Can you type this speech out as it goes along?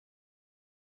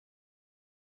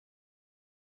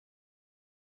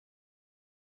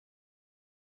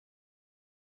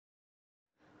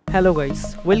Hello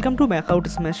guys, welcome to Makaut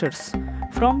Smashers.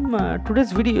 From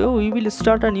today's video we will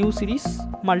start a new series,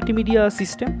 Multimedia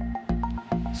System.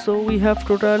 So we have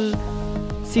total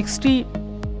 60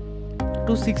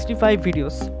 to 65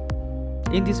 videos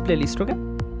in this playlist, okay?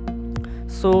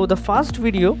 So the first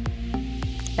video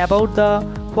about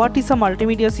what is a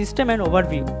multimedia system and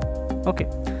overview. Okay,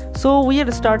 so we are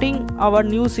starting our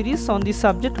new series on this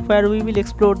subject where we will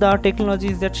explore the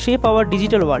technologies that shape our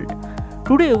digital world.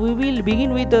 Today we will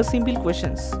begin with the simple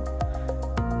questions.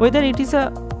 Whether it is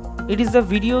the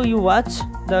video you watch,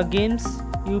 the games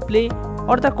you play,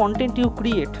 or the content you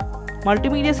create,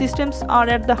 multimedia systems are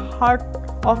at the heart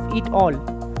of it all.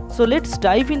 So let's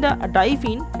dive in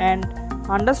and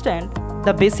understand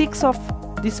the basics of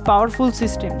these powerful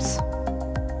systems.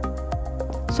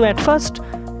 So at first,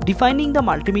 defining the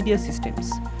multimedia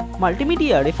systems.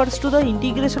 Multimedia refers to the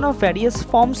integration of various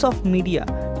forms of media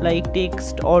like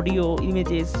text, audio,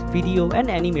 images, video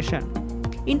and animation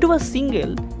into a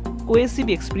single cohesive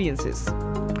experiences.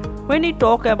 When we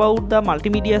talk about the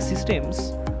multimedia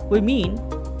systems, we mean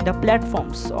the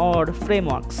platforms or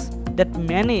frameworks that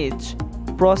manage,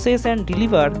 process and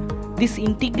deliver this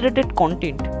integrated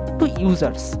content to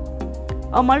users.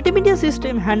 A multimedia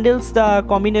system handles the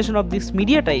combination of these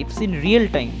media types in real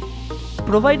time,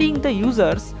 providing the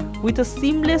users with a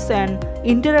seamless and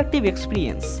interactive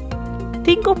experience.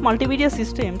 Think of multimedia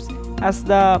systems as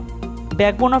the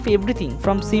backbone of everything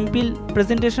from simple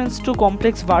presentations to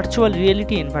complex virtual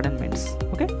reality environments.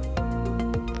 Okay?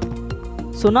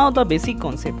 So now the basic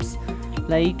concepts.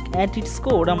 Like at its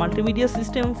core, a multimedia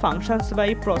system functions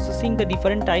by processing the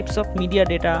different types of media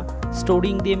data,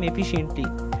 storing them efficiently,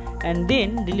 and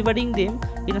then delivering them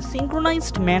in a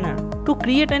synchronized manner to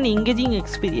create an engaging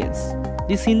experience.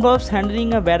 This involves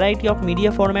handling a variety of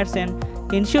media formats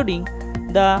and ensuring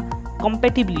the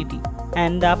compatibility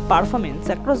and the performance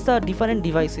across the different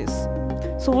devices.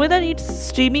 So whether it's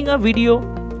streaming a video,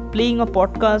 playing a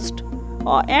podcast,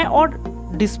 or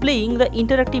displaying the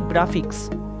interactive graphics,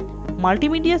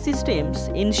 multimedia systems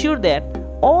ensure that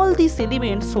all these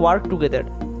elements work together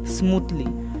smoothly.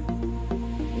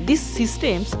 These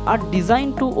systems are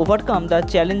designed to overcome the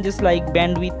challenges like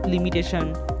bandwidth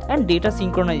limitation and data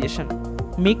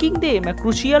synchronization, making them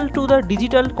crucial to the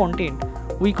digital content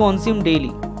we consume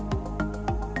daily.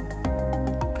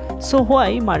 So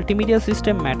why multimedia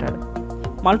system matter?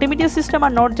 Multimedia systems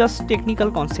are not just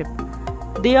technical concept.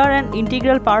 They are an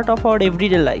integral part of our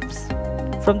everyday lives.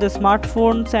 From the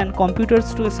smartphones and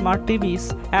computers to smart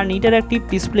TVs and interactive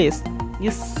displays,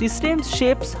 these systems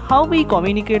shapes how we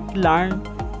communicate, learn,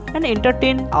 and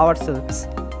entertain ourselves.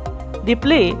 They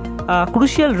play a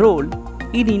crucial role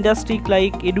in industries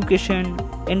like education,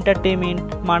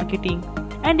 entertainment, marketing,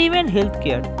 and even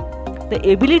healthcare.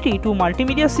 The ability to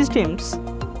multimedia systems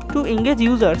to engage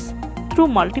users through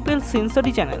multiple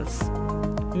sensory channels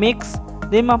makes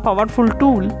them a powerful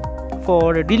tool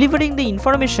for delivering the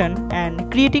information and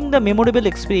creating the memorable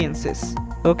experiences.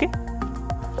 Okay?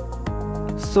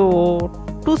 So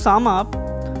to sum up,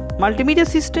 multimedia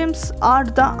systems are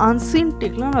the unseen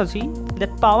technology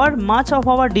that power much of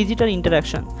our digital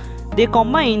interaction. They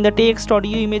combine the text,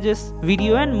 audio, images,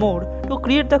 video and more to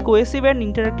create the cohesive and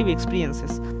interactive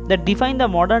experiences that define the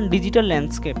modern digital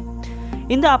landscape.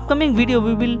 In the upcoming video,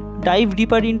 we will dive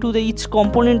deeper into each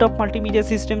component of multimedia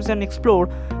systems and explore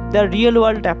the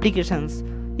real-world applications.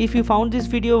 If you found this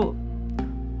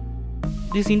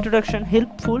introduction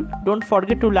helpful, don't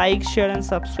forget to like, share and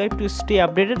subscribe to stay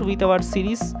updated with our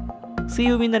series. See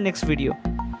you in the next video.